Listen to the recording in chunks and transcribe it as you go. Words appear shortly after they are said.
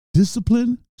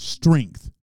discipline,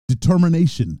 strength,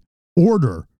 determination,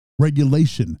 order,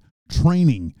 regulation,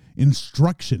 training,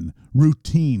 instruction,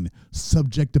 routine,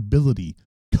 subjectability,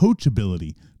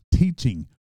 coachability, teaching,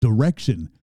 direction,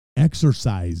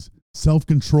 exercise,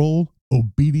 self-control,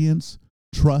 obedience,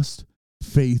 trust,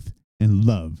 faith, and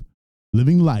love.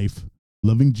 Living life,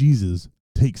 loving Jesus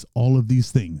takes all of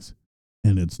these things,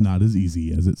 and it's not as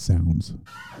easy as it sounds.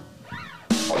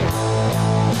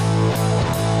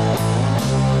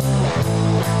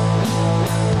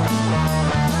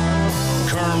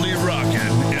 Currently rocking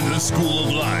in the school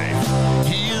of life.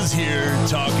 He is here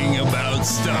talking about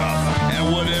stuff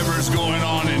and whatever's going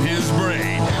on in his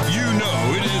brain. You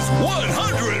know it is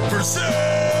 100%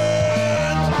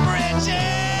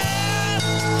 Bridget!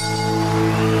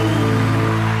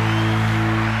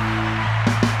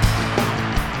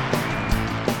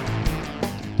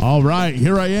 All right,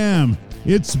 here I am.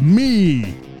 It's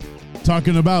me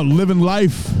talking about living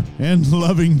life and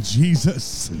loving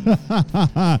Jesus.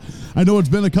 I know it's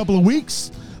been a couple of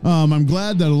weeks. I'm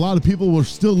glad that a lot of people were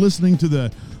still listening to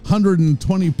the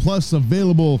 120 plus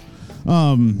available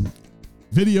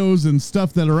videos and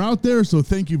stuff that are out there. So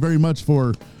thank you very much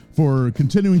for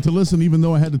continuing to listen, even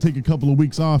though I had to take a couple of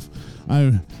weeks off.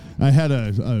 I had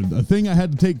a thing I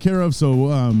had to take care of.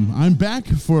 So I'm back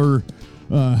for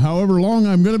however long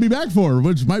I'm going to be back for,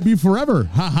 which might be forever.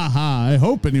 Ha ha ha. I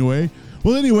hope anyway.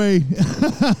 Well, anyway,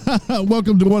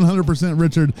 welcome to 100%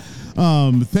 Richard.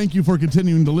 Thank you for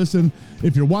continuing to listen.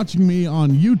 If you're watching me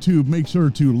on YouTube, make sure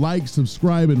to like,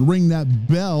 subscribe, and ring that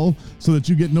bell so that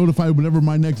you get notified whenever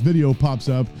my next video pops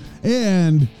up.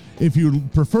 And if you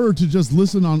prefer to just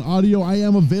listen on audio, I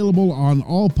am available on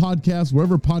all podcasts,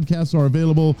 wherever podcasts are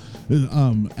available.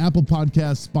 Apple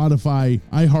Podcasts, Spotify,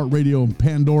 iHeartRadio, and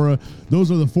Pandora.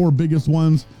 Those are the four biggest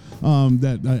ones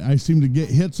that I seem to get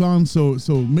hits on. So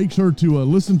make sure to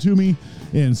listen to me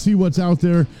and see what's out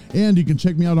there. And you can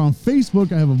check me out on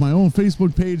Facebook. I have my own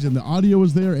Facebook page, and the audio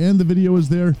is there and the video is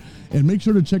there. And make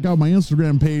sure to check out my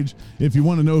Instagram page if you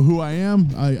want to know who I am.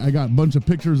 I got a bunch of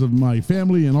pictures of my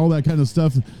family and all that kind of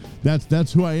stuff.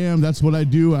 That's who I am. That's what I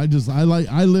do. I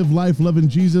live life loving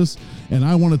Jesus, and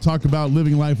I want to talk about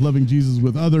living life loving Jesus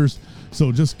with others. So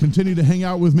just continue to hang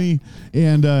out with me.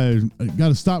 And I got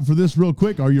to stop for this real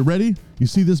quick. Are you ready? You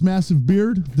see this massive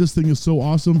beard? This thing is so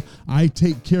awesome. I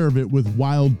take care of it with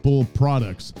Wild Bull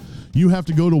products. You have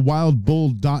to go to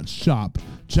wildbull.shop.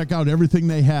 Check out everything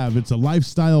they have. It's a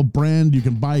lifestyle brand. You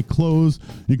can buy clothes.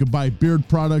 You can buy beard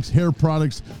products, hair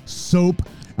products, soap.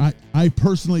 I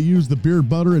personally use the beard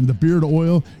butter and the beard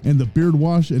oil and the beard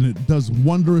wash, and it does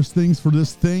wondrous things for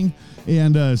this thing.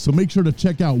 And so make sure to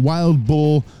check out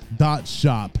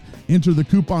wildbull.shop. Enter the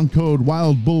coupon code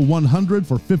WILDBULL100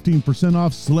 for 15%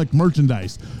 off select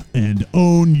merchandise and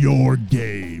own your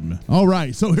game. All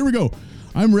right, so here we go.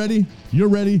 I'm ready. You're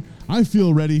ready. I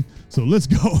feel ready. So let's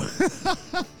go.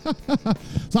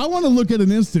 So I want to look at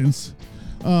an instance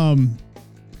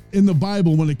in the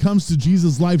Bible when it comes to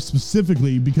Jesus' life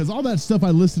specifically, because all that stuff I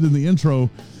listed in the intro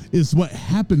is what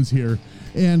happens here.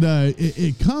 And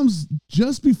it comes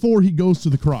just before he goes to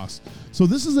the cross. So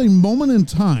this is a moment in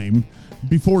time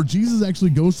before Jesus actually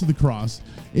goes to the cross.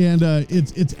 And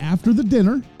it's after the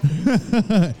dinner.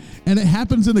 And it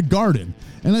happens in a garden.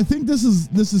 And I think this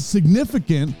is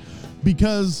significant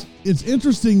because it's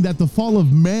interesting that the fall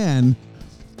of man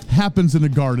happens in a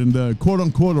garden. The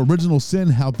quote-unquote original sin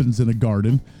happens in a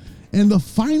garden. And the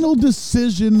final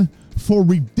decision for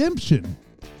redemption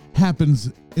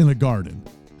happens in a garden.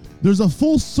 There's a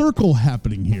full circle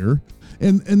happening here.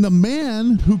 And the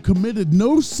man who committed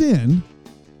no sin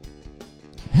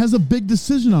has a big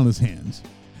decision on his hands.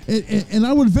 And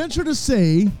I would venture to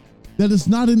say that it's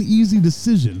not an easy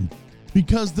decision,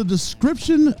 because the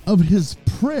description of his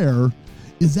prayer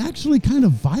is actually kind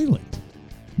of violent.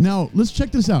 Now, let's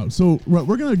check this out. So I'm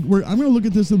going to look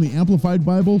at this in the Amplified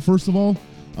Bible, first of all,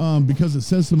 because it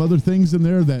says some other things in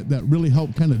there that really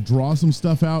help kind of draw some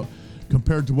stuff out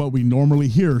compared to what we normally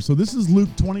hear. So this is Luke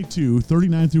 22,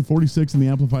 39 through 46 in the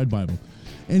Amplified Bible.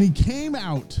 And he came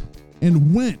out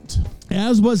and went,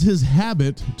 as was his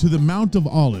habit, to the Mount of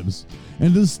Olives,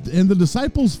 and the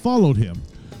disciples followed him.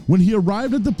 When he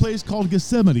arrived at the place called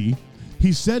Gethsemane,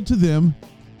 he said to them,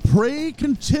 "Pray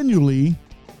continually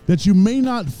that you may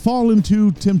not fall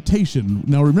into temptation."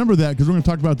 Now remember that, because we're going to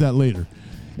talk about that later.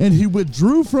 And he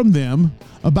withdrew from them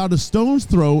about a stone's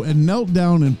throw and knelt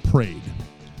down and prayed,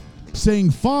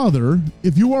 saying, "Father,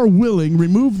 if you are willing,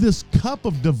 remove this cup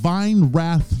of divine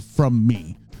wrath from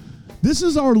me." This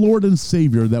is our Lord and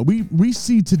Savior that we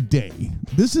see today.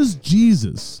 This is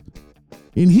Jesus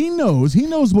And he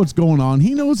knows what's going on.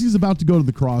 He knows he's about to go to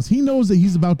the cross. He knows that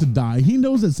he's about to die. He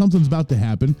knows that something's about to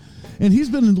happen. And he's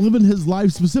been living his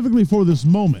life specifically for this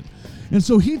moment. And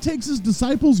so he takes his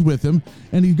disciples with him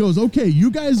and he goes, okay,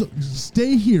 you guys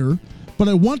stay here, but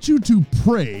I want you to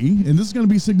pray. And this is going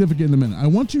to be significant in a minute. I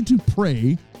want you to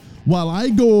pray while I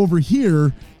go over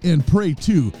here and pray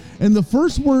too. And the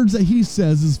first words that he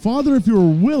says is, Father, if you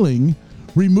are willing,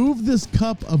 remove this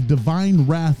cup of divine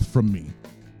wrath from me.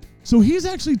 So he's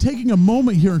actually taking a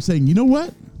moment here and saying, you know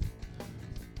what?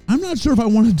 I'm not sure if I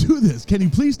want to do this. Can you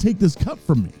please take this cup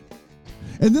from me?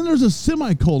 And then there's a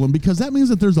semicolon, because that means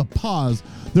that there's a pause.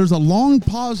 There's a long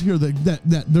pause here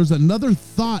that there's another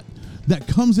thought that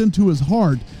comes into his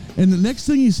heart. And the next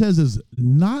thing he says is,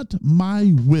 not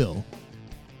my will,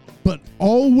 but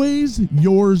always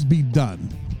yours be done.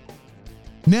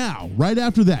 Now, right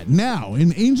after that, now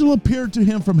an angel appeared to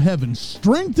him from heaven,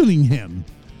 strengthening him.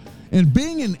 And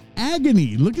being in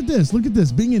agony, look at this,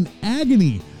 being in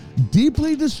agony,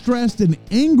 deeply distressed and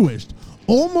anguished,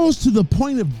 almost to the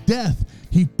point of death,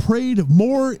 he prayed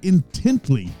more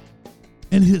intently.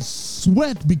 And his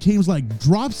sweat became like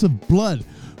drops of blood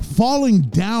falling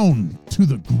down to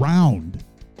the ground.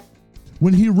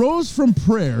 When he rose from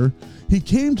prayer, he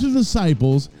came to the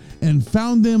disciples and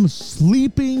found them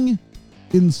sleeping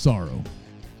in sorrow.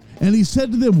 And he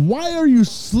said to them, why are you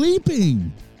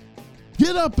sleeping?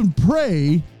 Get up and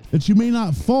pray that you may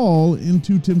not fall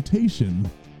into temptation.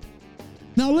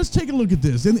 Now let's take a look at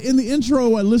this. In the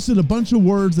intro, I listed a bunch of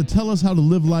words that tell us how to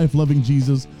live life loving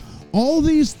Jesus. All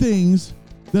these things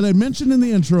that I mentioned in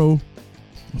the intro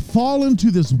fall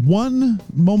into this one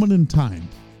moment in time.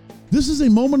 This is a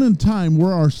moment in time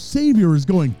where our Savior is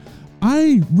going,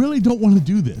 I really don't want to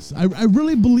do this. I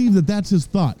really believe that that's his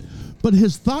thought. But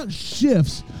his thought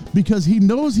shifts because he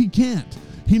knows he can't.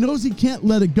 He knows he can't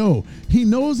let it go. He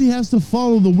knows he has to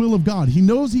follow the will of God. He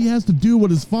knows he has to do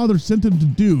what his Father sent him to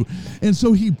do. And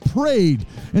so he prayed,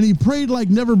 and he prayed like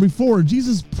never before.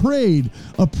 Jesus prayed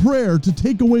a prayer to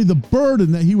take away the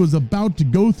burden that he was about to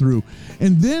go through,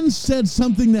 and then said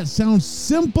something that sounds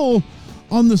simple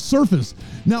on the surface.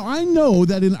 Now, I know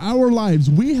that in our lives,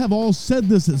 we have all said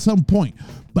this at some point,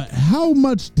 but how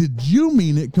much did you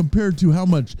mean it compared to how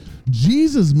much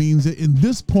Jesus means it in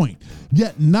this point?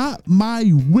 Yet not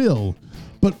my will,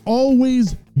 but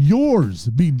always yours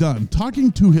be done.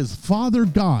 Talking to his Father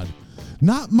God,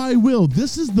 not my will.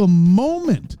 This is the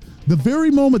moment, the very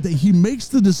moment that he makes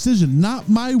the decision, not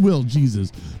my will,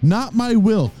 Jesus, not my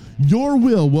will. Your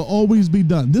will always be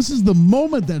done. This is the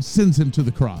moment that sends him to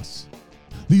the cross.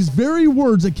 These very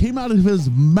words that came out of his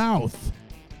mouth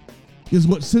is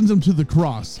what sends him to the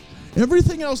cross.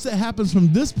 Everything else that happens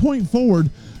from this point forward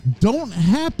don't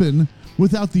happen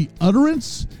without the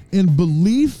utterance and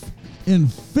belief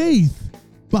and faith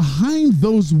behind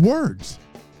those words.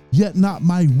 Yet not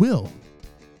my will,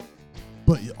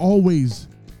 but always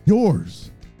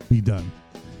yours be done.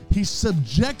 He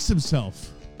subjects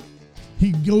himself.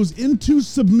 He goes into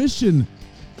submission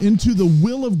into the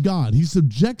will of God. He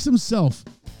subjects himself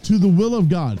to the will of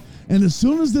God. And as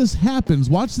soon as this happens,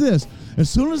 watch this. As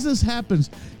soon as this happens,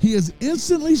 he is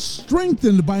instantly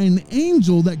strengthened by an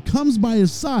angel that comes by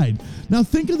his side. Now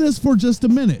think of this for just a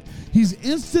minute. He's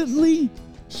instantly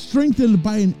strengthened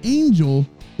by an angel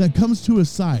that comes to his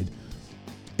side.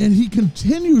 And he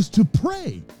continues to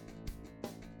pray.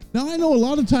 Now I know a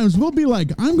lot of times we'll be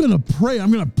like, I'm going to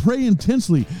pray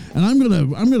intensely, and I'm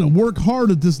going to work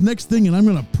hard at this next thing, and I'm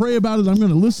going to pray about it, I'm going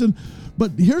to listen.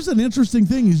 But here's an interesting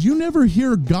thing is you never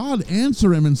hear God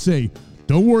answer him and say,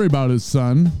 don't worry about it,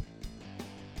 son.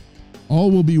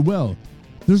 All will be well.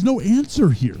 There's no answer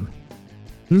here.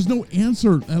 There's no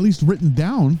answer, at least written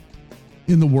down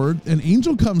in the word. An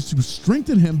angel comes to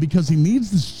strengthen him because he needs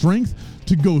the strength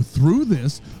to go through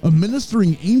this. A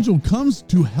ministering angel comes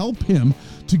to help him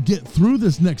to get through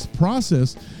this next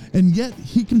process. And yet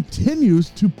he continues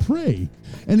to pray.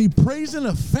 And he prays in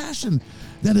a fashion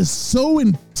that is so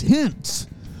intense,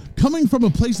 coming from a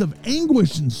place of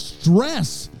anguish and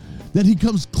stress, that he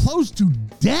comes close to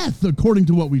death, according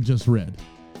to what we just read.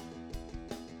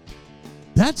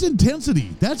 That's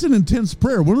intensity. That's an intense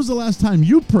prayer. When was the last time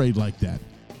you prayed like that?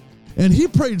 And he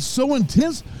prayed so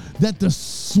intense that the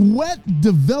sweat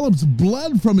develops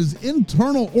blood from his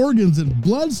internal organs, and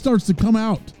blood starts to come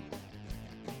out.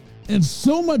 And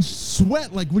so much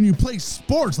sweat, like when you play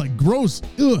sports, like gross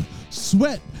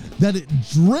sweat, that it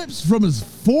drips from his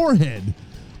forehead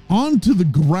onto the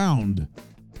ground.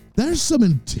 There's some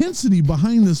intensity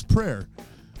behind this prayer.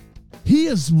 He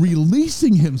is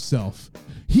releasing himself.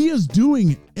 He is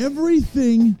doing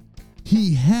everything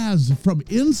he has from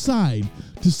inside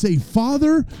to say,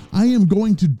 Father, I am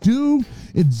going to do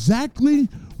exactly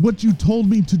what you told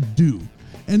me to do.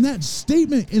 And that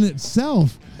statement in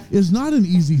itself is not an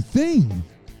easy thing.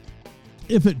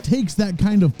 If it takes that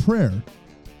kind of prayer,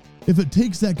 if it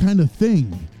takes that kind of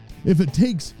thing, if it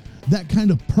takes that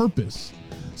kind of purpose.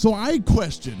 So I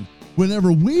question,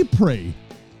 whenever we pray,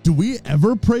 do we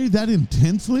ever pray that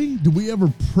intensely? Do we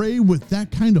ever pray with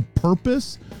that kind of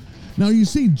purpose? Now you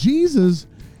see, Jesus,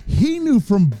 he knew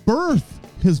from birth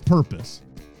his purpose.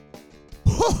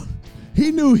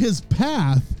 He knew his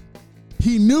path.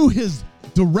 He knew his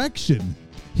direction.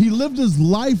 He lived his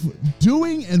life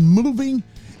doing and moving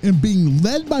and being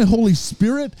led by Holy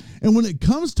Spirit. And when it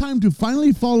comes time to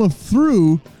finally follow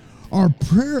through,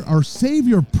 our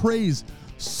Savior prays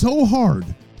so hard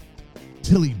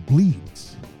till he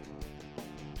bleeds.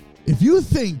 If you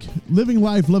think living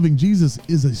life loving Jesus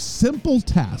is a simple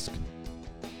task,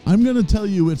 I'm going to tell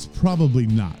you it's probably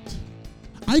not.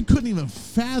 I couldn't even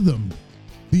fathom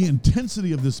the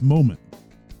intensity of this moment.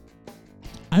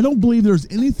 I don't believe there's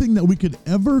anything that we could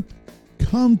ever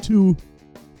come to,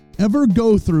 ever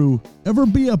go through, ever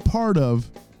be a part of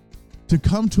to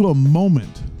come to a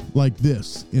moment like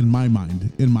this in my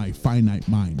mind, in my finite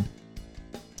mind.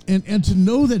 And to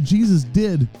know that Jesus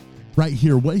did right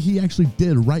here, what he actually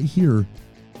did right here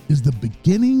is the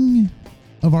beginning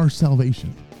of our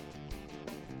salvation.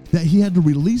 That he had to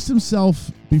release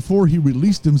himself before he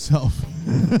released himself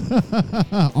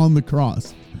on the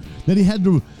cross. That he had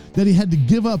to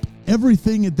give up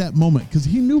everything at that moment because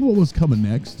he knew what was coming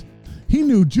next. He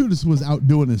knew Judas was out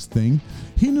doing his thing.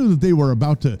 He knew that they were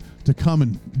about to come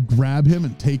and grab him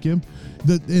and take him.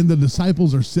 And the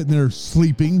disciples are sitting there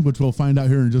sleeping, which we'll find out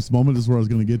here in just a moment. This is where I was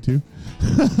going to get to.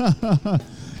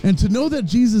 And to know that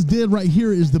Jesus did right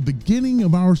here is the beginning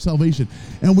of our salvation.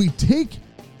 And we take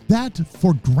that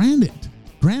for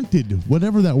granted,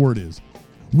 whatever that word is.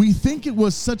 We think it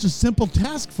was such a simple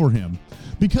task for him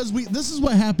because this is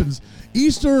what happens.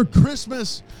 Easter,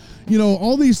 Christmas,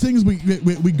 all these things,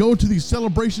 we go to these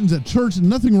celebrations at church, and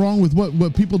nothing wrong with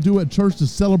what people do at church to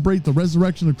celebrate the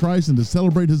resurrection of Christ and to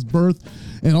celebrate his birth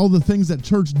and all the things that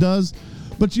church does.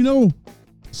 But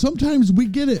sometimes we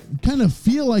kind of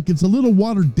feel like it's a little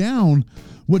watered down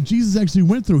what Jesus actually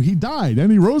went through. He died and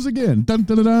he rose again. Dun,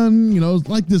 dun, dun, dun. It's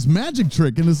like this magic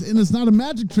trick, and it's not a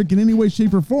magic trick in any way,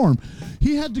 shape, or form.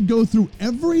 He had to go through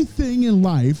everything in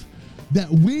life that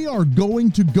we are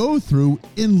going to go through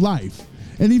in life.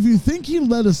 And if you think he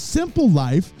led a simple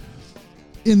life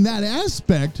in that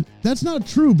aspect, that's not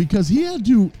true, because he had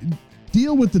to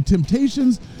deal with the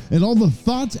temptations and all the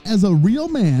thoughts as a real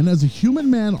man, as a human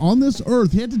man on this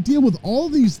earth. He had to deal with all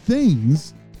these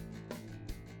things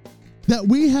that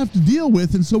we have to deal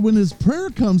with. And so when his prayer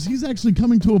comes, he's actually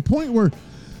coming to a point where,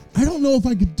 I don't know if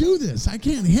I could do this. I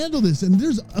can't handle this. And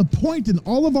there's a point in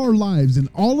all of our lives, in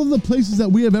all of the places that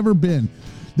we have ever been,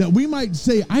 that we might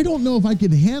say, I don't know if I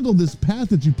can handle this path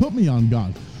that you put me on,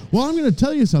 God. Well, I'm going to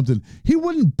tell you something. He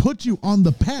wouldn't put you on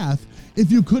the path if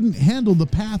you couldn't handle the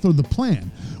path or the plan.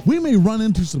 We may run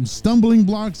into some stumbling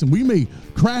blocks, and we may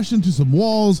crash into some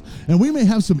walls, and we may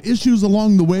have some issues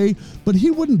along the way, but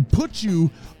he wouldn't put you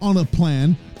on a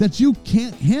plan that you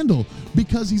can't handle,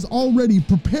 because he's already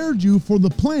prepared you for the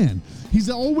plan. He's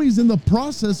always in the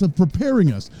process of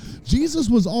preparing us. Jesus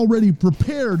was already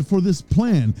prepared for this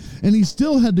plan, and he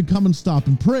still had to come and stop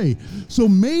and pray. So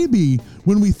maybe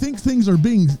when we think things are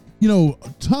being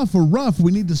tough or rough,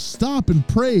 we need to stop and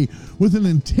pray with an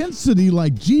intensity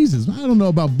like Jesus. I don't know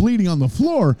about bleeding on the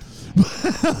floor,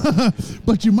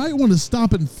 but you might want to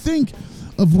stop and think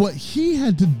of what he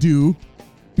had to do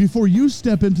before you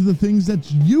step into the things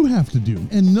that you have to do,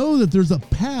 and know that there's a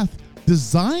path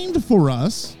designed for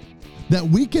us that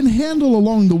we can handle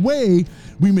along the way.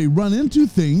 We may run into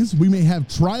things. We may have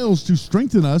trials to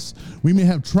strengthen us. We may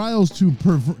have trials to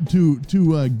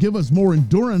give us more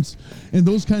endurance and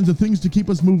those kinds of things to keep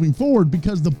us moving forward,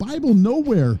 because the Bible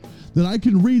nowhere that I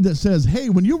can read that says, hey,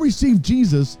 when you receive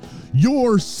Jesus,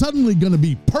 you're suddenly going to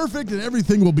be perfect and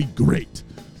everything will be great.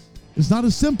 It's not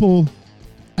as simple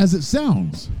as it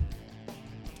sounds.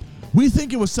 We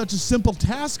think it was such a simple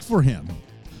task for him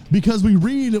because we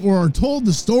read or are told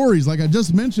the stories, like I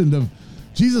just mentioned, of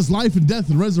Jesus' life and death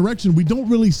and resurrection. We don't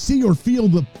really see or feel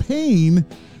the pain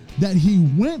that he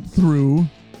went through,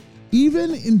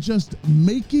 even in just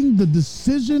making the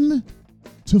decision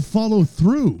to follow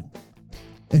through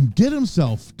and get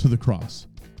himself to the cross.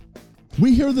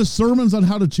 We hear the sermons on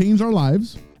how to change our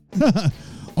lives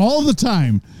all the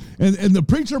time. And the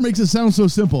preacher makes it sound so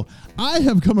simple. I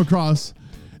have come across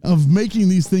of making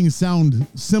these things sound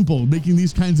simple, making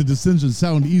these kinds of decisions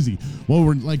sound easy. Well,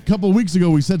 we're like a couple of weeks ago,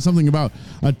 we said something about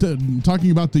talking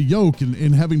about the yoke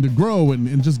and having to grow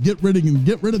and just get rid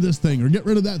of this thing or get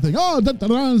rid of that thing. Oh,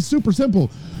 it's super simple.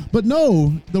 But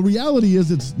no, the reality is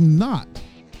it's not,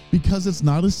 because it's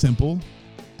not as simple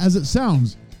as it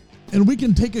sounds. And we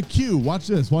can take a cue. Watch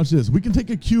this. We can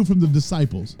take a cue from the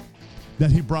disciples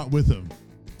that he brought with him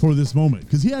for this moment,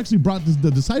 because he actually brought the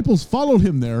disciples followed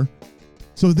him there.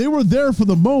 So they were there for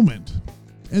the moment,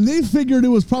 and they figured it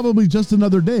was probably just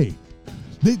another day.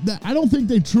 I don't think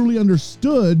they truly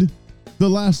understood the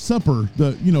Last Supper,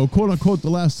 the quote unquote the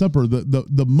Last Supper,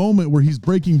 the moment where he's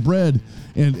breaking bread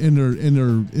and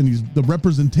he's the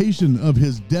representation of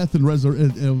his death and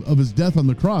of his death on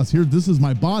the cross. Here, this is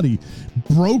my body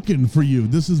broken for you.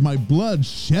 This is my blood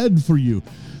shed for you.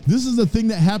 This is a thing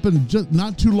that happened just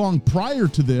not too long prior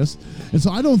to this. And so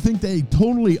I don't think they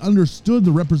totally understood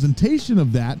the representation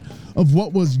of that, of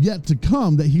what was yet to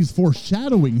come, that he's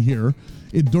foreshadowing here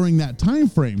during that time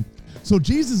frame. So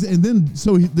Jesus, and then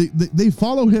they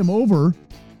follow him over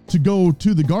to go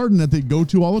to the garden that they go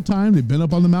to all the time. They've been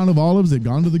up on the Mount of Olives. They've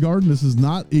gone to the garden. This is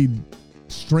not a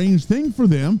strange thing for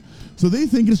them. So they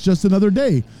think it's just another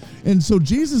day. And so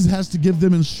Jesus has to give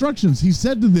them instructions. He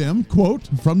said to them, quote,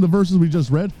 from the verses we just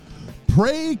read,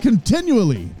 "Pray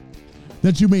continually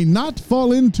that you may not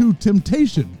fall into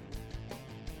temptation."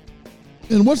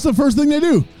 And what's the first thing they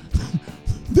do?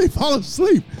 They fall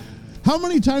asleep. How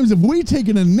many times have we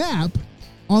taken a nap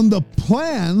on the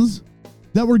plans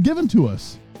that were given to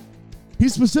us?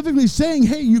 He's specifically saying,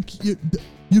 hey, you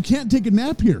can't take a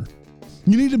nap here.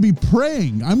 You need to be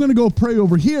praying. I'm going to go pray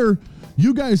over here.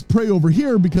 You guys pray over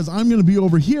here because I'm going to be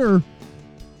over here.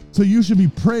 So you should be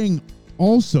praying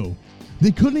also.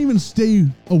 They couldn't even stay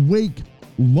awake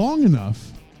long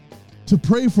enough to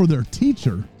pray for their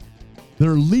teacher,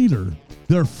 their leader,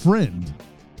 their friend.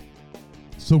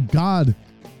 So God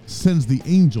sends the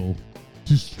angel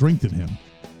to strengthen him.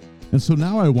 And so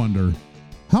now I wonder,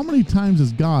 how many times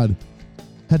has God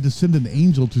had to send an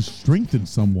angel to strengthen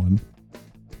someone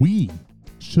we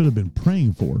should have been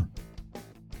praying for,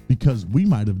 because we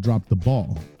might have dropped the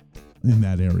ball in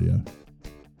that area?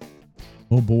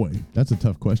 Oh boy, that's a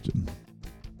tough question.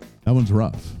 That one's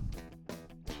rough.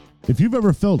 If you've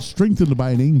ever felt strengthened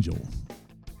by an angel,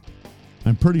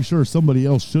 I'm pretty sure somebody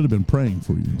else should have been praying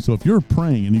for you. So if you're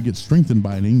praying and you get strengthened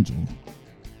by an angel,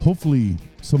 hopefully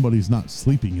somebody's not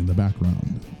sleeping in the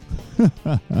background.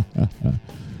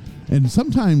 And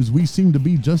sometimes we seem to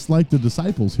be just like the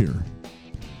disciples here.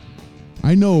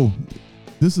 I know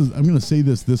I'm going to say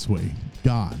this way.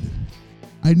 God,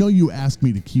 I know you ask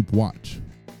me to keep watch,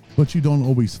 but you don't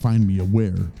always find me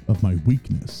aware of my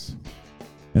weakness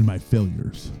and my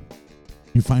failures.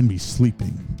 You find me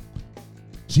sleeping.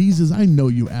 Jesus, I know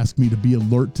you ask me to be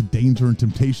alert to danger and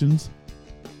temptations,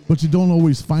 but you don't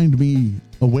always find me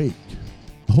awake.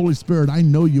 Holy Spirit, I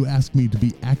know you ask me to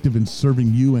be active in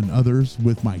serving you and others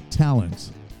with my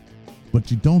talents,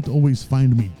 but you don't always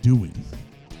find me doing.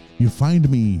 You find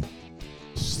me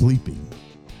sleeping.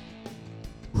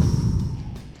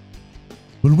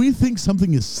 When we think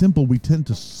something is simple, we tend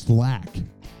to slack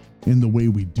in the way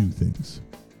we do things.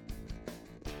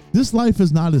 This life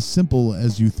is not as simple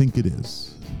as you think it is.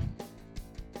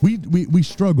 We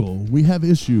struggle. We have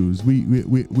issues.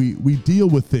 We deal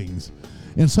with things.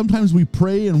 And sometimes we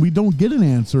pray and we don't get an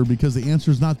answer because the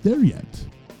answer is not there yet.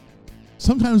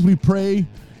 Sometimes we pray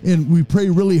and we pray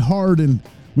really hard and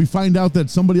we find out that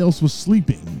somebody else was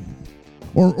sleeping.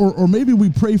 Or maybe we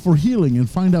pray for healing and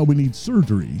find out we need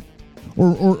surgery.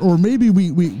 Or maybe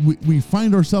we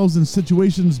find ourselves in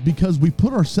situations because we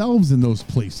put ourselves in those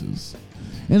places.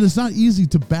 And it's not easy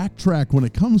to backtrack when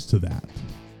it comes to that.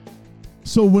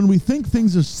 So when we think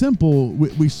things are simple,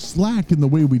 we slack in the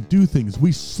way we do things.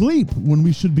 We sleep when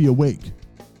we should be awake.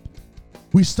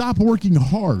 We stop working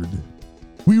hard.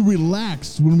 We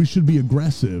relax when we should be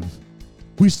aggressive.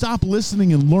 We stop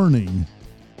listening and learning.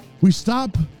 We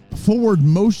stop forward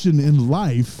motion in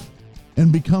life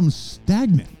and become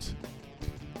stagnant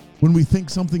when we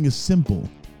think something is simple.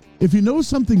 If you know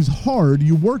something's hard,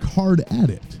 you work hard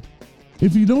at it.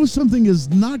 If you know something is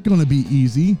not going to be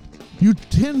easy, you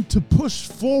tend to push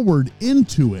forward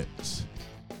into it.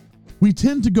 We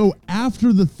tend to go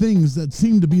after the things that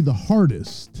seem to be the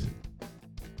hardest.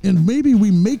 And maybe we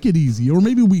make it easy, or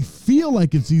maybe we feel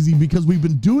like it's easy because we've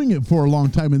been doing it for a long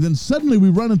time. And then suddenly we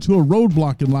run into a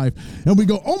roadblock in life and we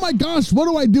go, oh my gosh, what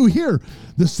do I do here?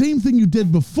 The same thing you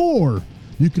did before.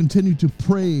 You continue to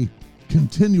pray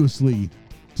continuously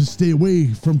to stay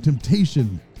away from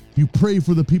temptation. You pray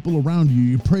for the people around you.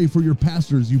 You pray for your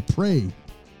pastors. You pray.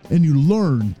 and you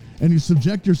learn and you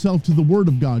subject yourself to the Word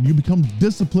of God. You become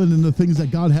disciplined in the things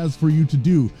that God has for you to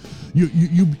do.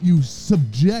 You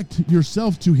subject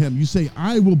yourself to Him. You say,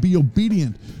 I will be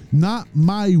obedient, not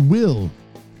my will,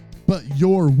 but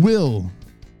your will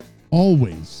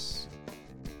always.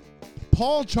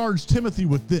 Paul charged Timothy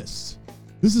with this.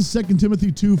 This is 2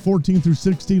 Timothy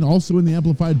 2:14-16, also in the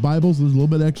Amplified Bibles. There's a little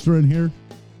bit extra in here.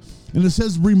 And it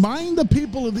says, remind the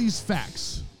people of these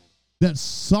facts, that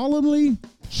solemnly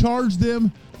charge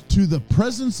them to the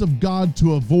presence of God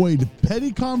to avoid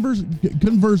petty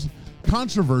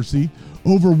controversy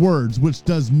over words, which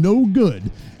does no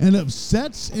good and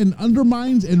upsets and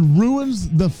undermines and ruins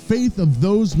the faith of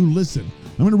those who listen.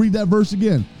 I'm going to read that verse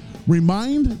again.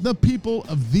 Remind the people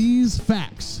of these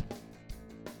facts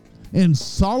and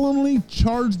solemnly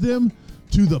charge them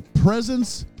to the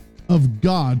presence of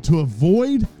God to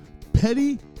avoid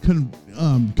petty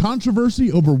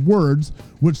controversy over words,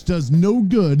 which does no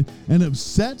good and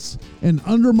upsets and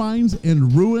undermines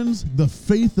and ruins the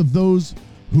faith of those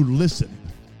who listen.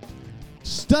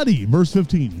 Study, verse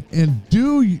 15, and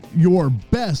do your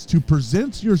best to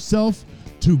present yourself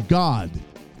to God,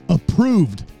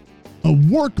 approved, a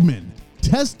workman,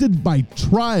 tested by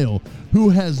trial, who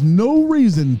has no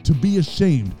reason to be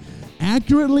ashamed,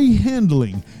 accurately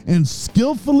handling and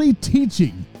skillfully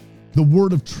teaching the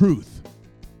word of truth.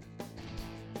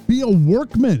 Be a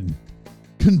workman.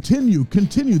 Continue.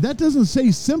 That doesn't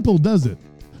say simple, does it?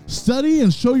 Study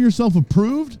and show yourself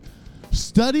approved.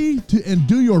 Study and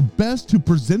do your best to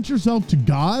present yourself to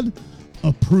God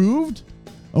approved.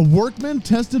 A workman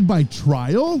tested by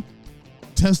trial.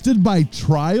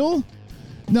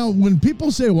 Now, when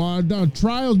people say, well,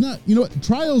 trials, not, you know what?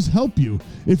 Trials help you.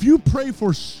 If you pray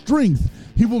for strength,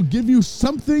 He will give you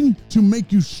something to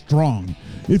make you strong.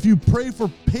 If you pray for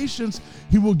patience,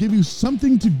 He will give you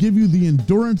something to give you the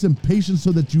endurance and patience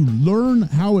so that you learn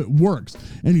how it works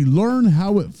and you learn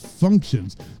how it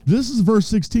functions. This is verse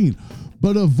 16.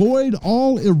 But avoid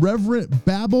all irreverent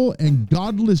babble and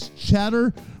godless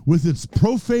chatter with its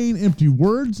profane, empty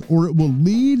words, or it will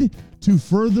lead to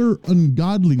further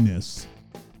ungodliness.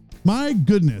 My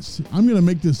goodness, I'm going to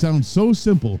make this sound so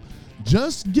simple.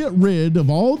 Just get rid of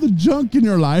all the junk in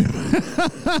your life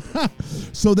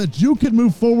so that you can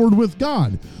move forward with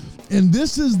God. And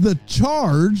this is the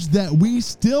charge that we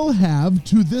still have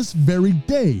to this very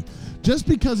day. Just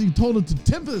because He told it to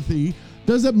Timothy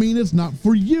doesn't mean it's not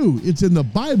for you. It's in the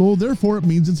Bible, therefore it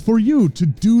means it's for you to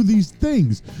do these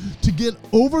things, to get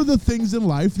over the things in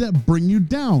life that bring you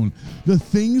down, the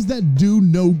things that do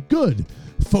no good.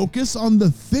 Focus on the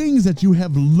things that you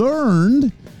have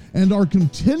learned and are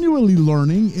continually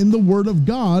learning in the Word of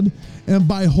God and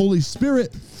by Holy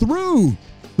Spirit through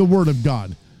the Word of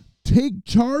God. Take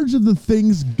charge of the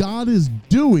things God is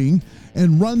doing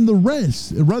and run the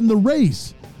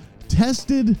race,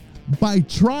 tested by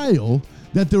trial,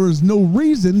 that there is no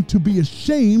reason to be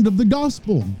ashamed of the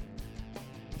gospel.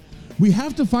 We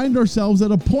have to find ourselves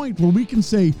at a point where we can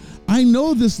say, I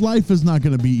know this life is not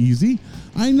going to be easy.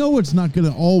 I know it's not going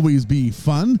to always be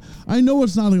fun. I know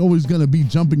it's not always going to be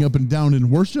jumping up and down in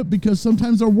worship, because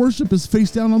sometimes our worship is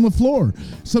face down on the floor.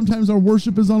 Sometimes our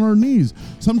worship is on our knees.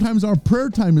 Sometimes our prayer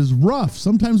time is rough.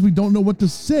 Sometimes we don't know what to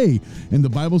say. And the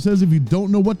Bible says if you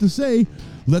don't know what to say,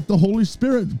 let the Holy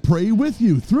Spirit pray with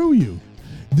you, through you.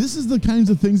 This is the kinds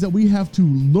of things that we have to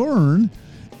learn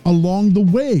along the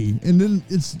way. And then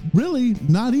it's really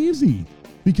not easy,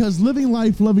 because living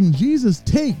life loving Jesus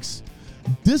takes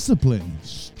discipline,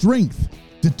 strength,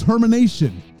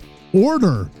 determination,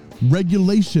 order,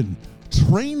 regulation,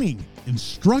 training,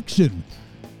 instruction,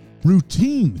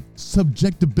 routine,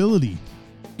 subjectability,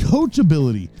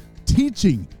 coachability,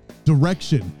 teaching,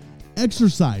 direction,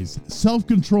 exercise,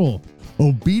 self-control,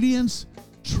 obedience,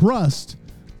 trust,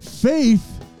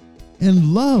 faith,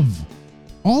 and love.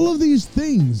 All of these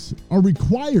things are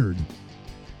required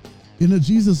in a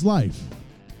Jesus life.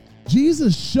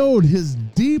 Jesus showed His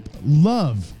deep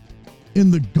love in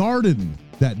the garden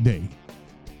that day.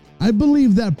 I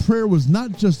believe that prayer was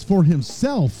not just for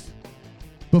Himself,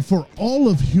 but for all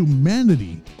of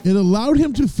humanity. It allowed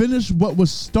Him to finish what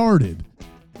was started.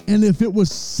 And if it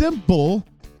was simple,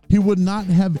 He would not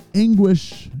have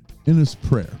anguish in His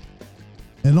prayer.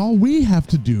 And all we have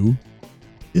to do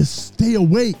is stay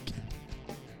awake,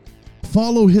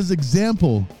 follow His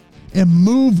example, and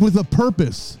move with a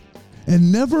purpose,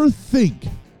 and never think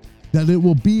that it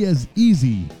will be as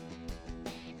easy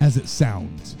as it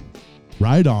sounds.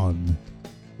 Right on,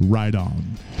 right on.